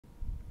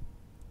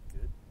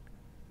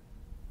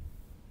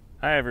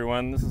Hi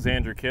everyone, this is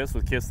Andrew Kiss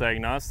with Kiss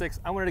Diagnostics.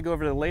 I wanted to go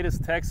over the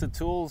latest TEXA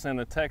tools and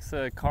the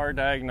TEXA Car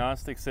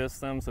Diagnostic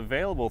systems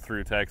available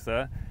through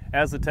TEXA.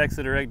 As a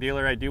TEXA Direct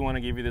dealer, I do want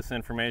to give you this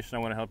information.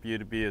 I want to help you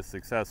to be as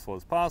successful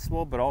as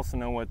possible, but also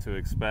know what to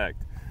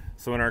expect.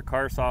 So in our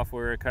car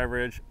software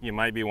coverage, you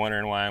might be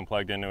wondering why I'm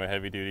plugged into a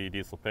heavy-duty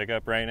diesel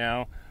pickup right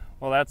now.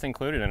 Well, that's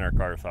included in our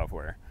car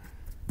software.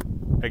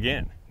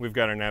 Again, we've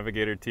got our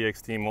Navigator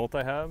TXT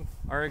multi-hub,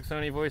 our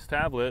Exoni voice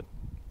tablet,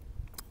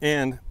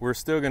 and we're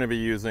still going to be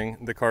using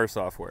the car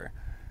software.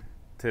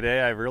 Today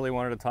I really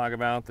wanted to talk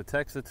about the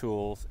TEXA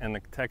tools and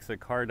the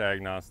TEXA Car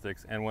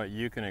Diagnostics and what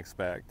you can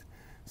expect.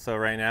 So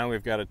right now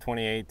we've got a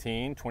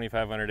 2018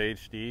 2500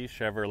 HD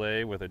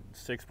Chevrolet with a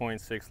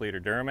 6.6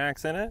 liter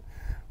Duramax in it.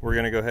 We're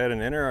going to go ahead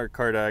and enter our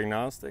car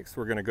diagnostics.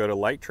 We're going to go to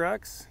light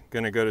trucks,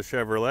 going to go to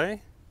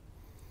Chevrolet.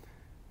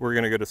 We're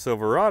going to go to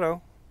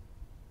Silverado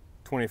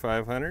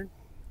 2500,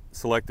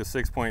 select the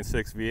 6.6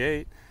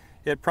 V8.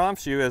 It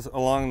prompts you as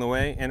along the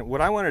way, and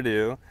what I want to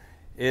do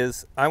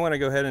is I want to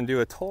go ahead and do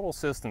a total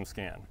system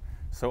scan.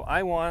 So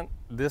I want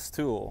this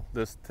tool,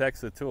 this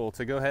TEXA tool,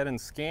 to go ahead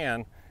and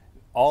scan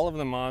all of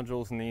the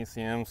modules and the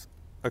ECMs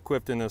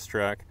equipped in this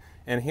truck,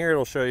 and here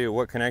it'll show you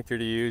what connector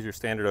to use, your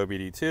standard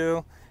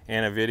OBD2,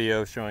 and a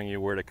video showing you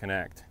where to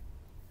connect.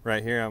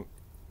 Right here I'm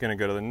going to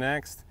go to the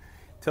next.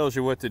 Tells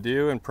you what to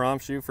do and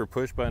prompts you for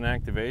push button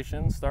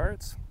activation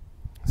starts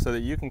so that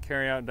you can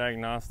carry out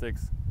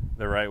diagnostics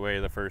the right way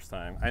the first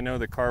time. I know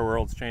the car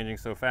world's changing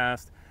so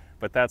fast,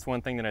 but that's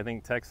one thing that I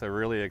think TEXA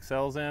really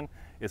excels in,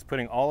 is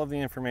putting all of the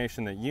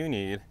information that you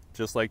need,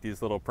 just like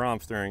these little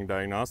prompts during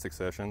diagnostic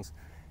sessions,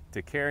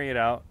 to carry it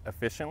out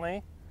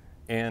efficiently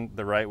and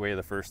the right way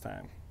the first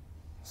time.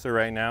 So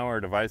right now our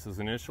device is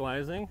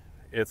initializing,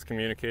 it's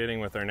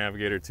communicating with our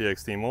Navigator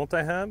TXT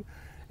multi-hub,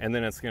 and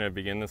then it's going to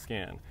begin the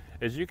scan.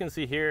 As you can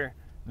see here,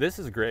 this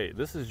is great.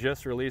 This is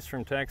just released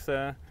from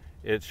TEXA.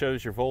 It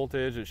shows your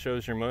voltage, it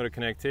shows your mode of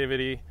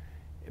connectivity.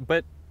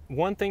 But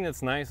one thing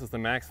that's nice is the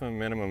maximum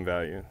minimum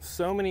value.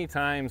 So many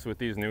times with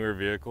these newer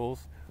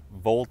vehicles,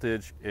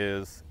 voltage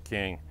is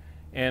king.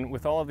 And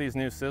with all of these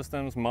new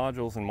systems,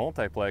 modules, and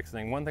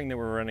multiplexing, one thing that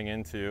we're running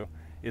into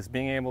is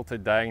being able to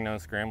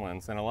diagnose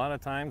gremlins. And a lot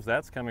of times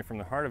that's coming from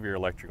the heart of your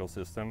electrical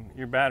system,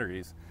 your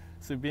batteries.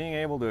 So being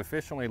able to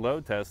efficiently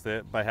load test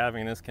it by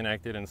having this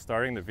connected and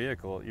starting the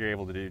vehicle, you're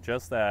able to do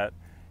just that,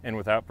 and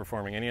without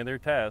performing any other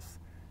tests,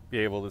 be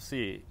able to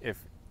see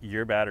if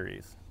your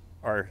batteries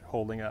are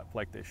holding up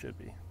like they should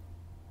be.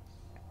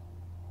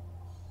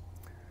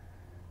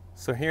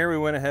 So here we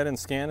went ahead and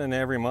scanned in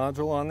every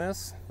module on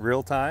this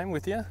real time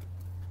with you.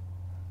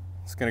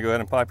 It's going to go ahead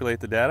and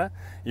populate the data.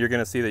 You're going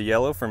to see the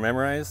yellow for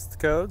memorized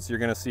codes. You're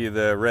going to see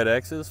the red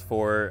X's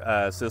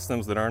for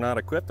systems that are not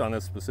equipped on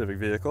this specific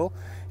vehicle.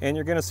 And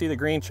you're going to see the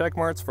green check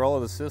marks for all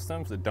of the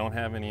systems that don't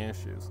have any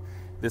issues.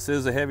 This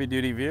is a heavy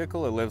duty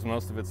vehicle. It lives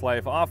most of its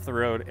life off the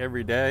road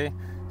every day.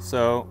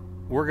 So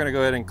we're going to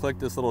go ahead and click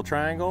this little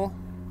triangle.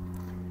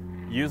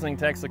 Using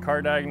TEXA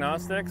Car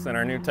Diagnostics and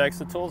our new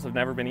TEXA tools have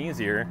never been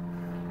easier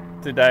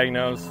to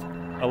diagnose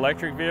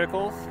electric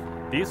vehicles,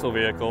 diesel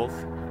vehicles,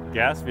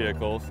 gas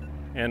vehicles,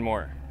 and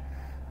more.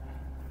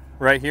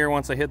 Right here,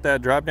 once I hit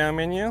that drop-down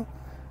menu, I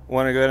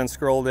want to go ahead and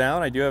scroll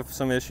down. I do have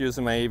some issues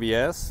in my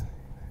ABS,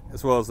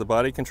 as well as the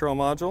body control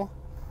module.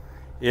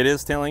 It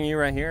is telling you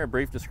right here a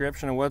brief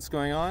description of what's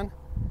going on.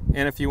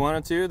 And if you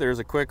wanted to, there's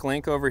a quick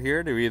link over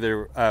here to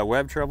either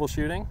web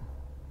troubleshooting,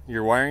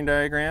 your wiring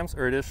diagrams,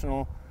 or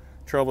additional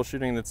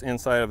troubleshooting that's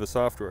inside of the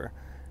software.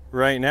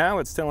 Right now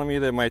it's telling me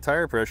that my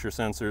tire pressure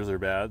sensors are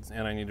bad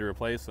and I need to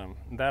replace them.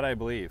 That I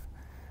believe.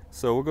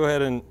 So we'll go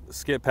ahead and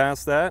skip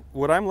past that.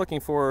 What I'm looking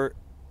for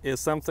is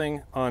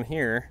something on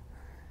here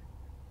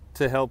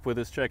to help with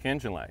his check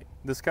engine light.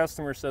 This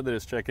customer said that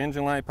his check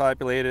engine light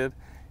populated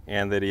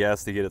and that he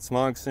has to get it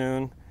smog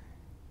soon.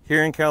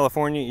 Here in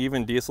California,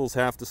 even diesels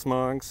have to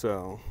smog,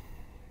 so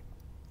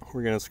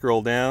we're going to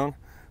scroll down.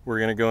 We're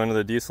going to go into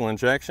the diesel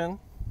injection,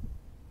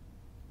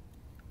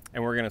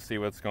 and we're going to see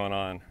what's going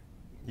on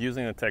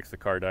using the TEXA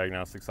Car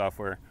Diagnostic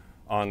software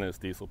on this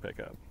diesel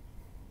pickup.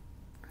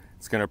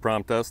 It's going to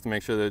prompt us to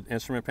make sure the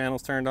instrument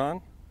panel's turned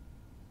on.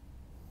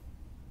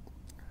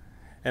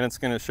 And it's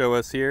going to show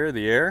us here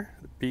the air,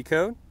 the P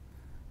code,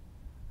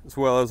 as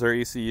well as our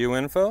ECU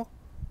info,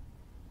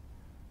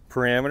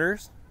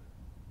 parameters.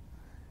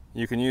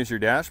 You can use your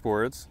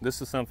dashboards.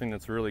 This is something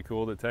that's really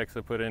cool that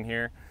TEXA put in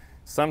here.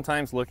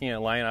 Sometimes looking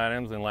at line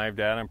items and live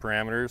data and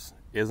parameters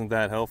isn't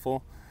that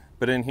helpful.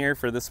 But in here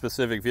for this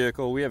specific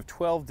vehicle, we have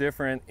 12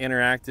 different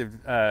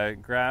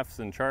interactive graphs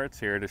and charts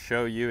here to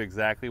show you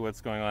exactly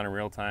what's going on in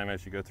real time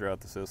as you go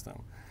throughout the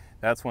system.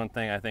 That's one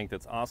thing I think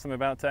that's awesome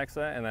about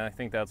TEXA, and I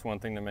think that's one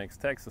thing that makes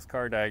TEXA's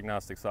car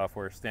diagnostic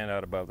software stand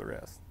out above the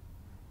rest.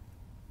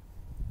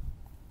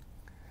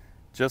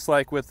 Just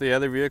like with the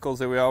other vehicles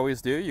that we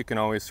always do, you can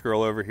always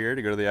scroll over here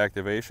to go to the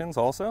activations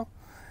also.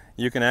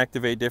 You can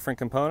activate different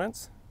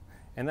components.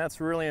 And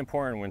that's really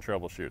important when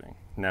troubleshooting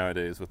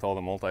nowadays with all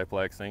the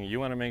multiplexing. You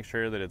want to make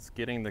sure that it's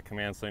getting the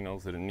command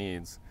signals that it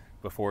needs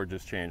before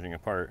just changing a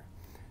part.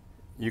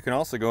 You can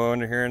also go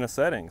under here in the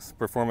settings,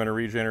 performing a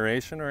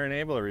regeneration or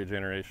enable a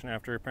regeneration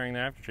after repairing the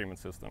after-treatment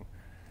system.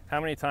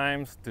 How many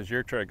times does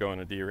your truck go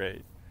into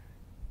D-rate?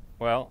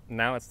 Well,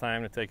 now it's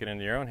time to take it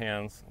into your own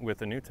hands with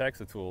the new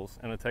TEXA tools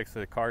and the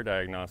TEXA Car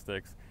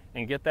Diagnostics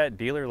and get that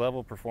dealer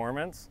level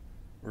performance,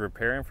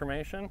 repair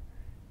information,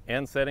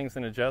 and settings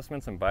and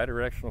adjustments and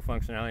bidirectional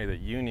functionality that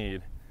you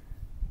need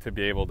to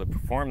be able to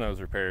perform those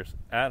repairs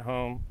at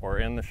home or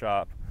in the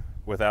shop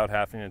without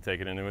having to take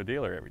it into a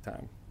dealer every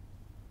time.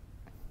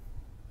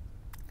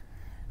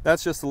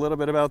 That's just a little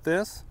bit about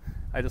this.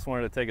 I just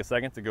wanted to take a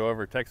second to go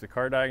over TEXA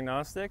Car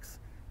Diagnostics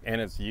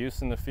and its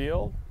use in the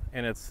field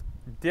and its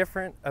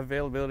different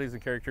availabilities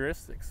and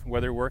characteristics,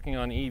 whether working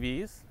on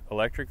EVs,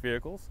 electric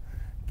vehicles,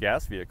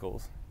 gas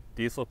vehicles,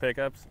 diesel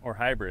pickups, or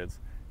hybrids.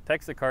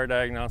 TEXA Car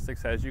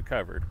Diagnostics has you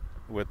covered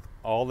with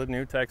all the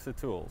new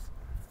TEXA tools,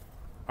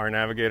 our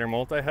Navigator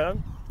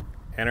multi-hub,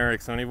 and our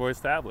Sony Voice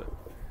tablet.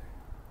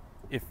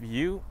 If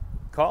you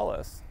call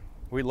us,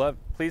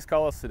 please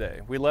call us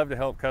today. We'd love to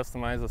help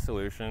customize a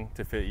solution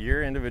to fit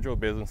your individual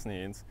business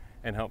needs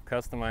and help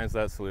customize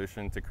that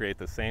solution to create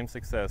the same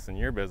success in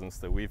your business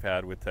that we've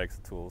had with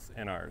TEXA tools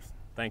in ours.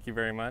 Thank you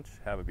very much.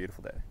 Have a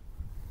beautiful day.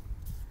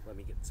 Let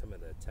me get some of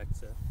the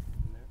TEXA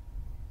in there.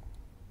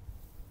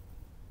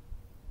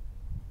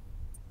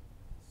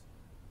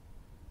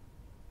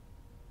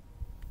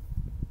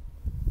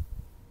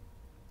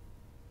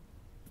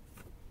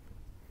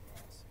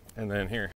 And then here.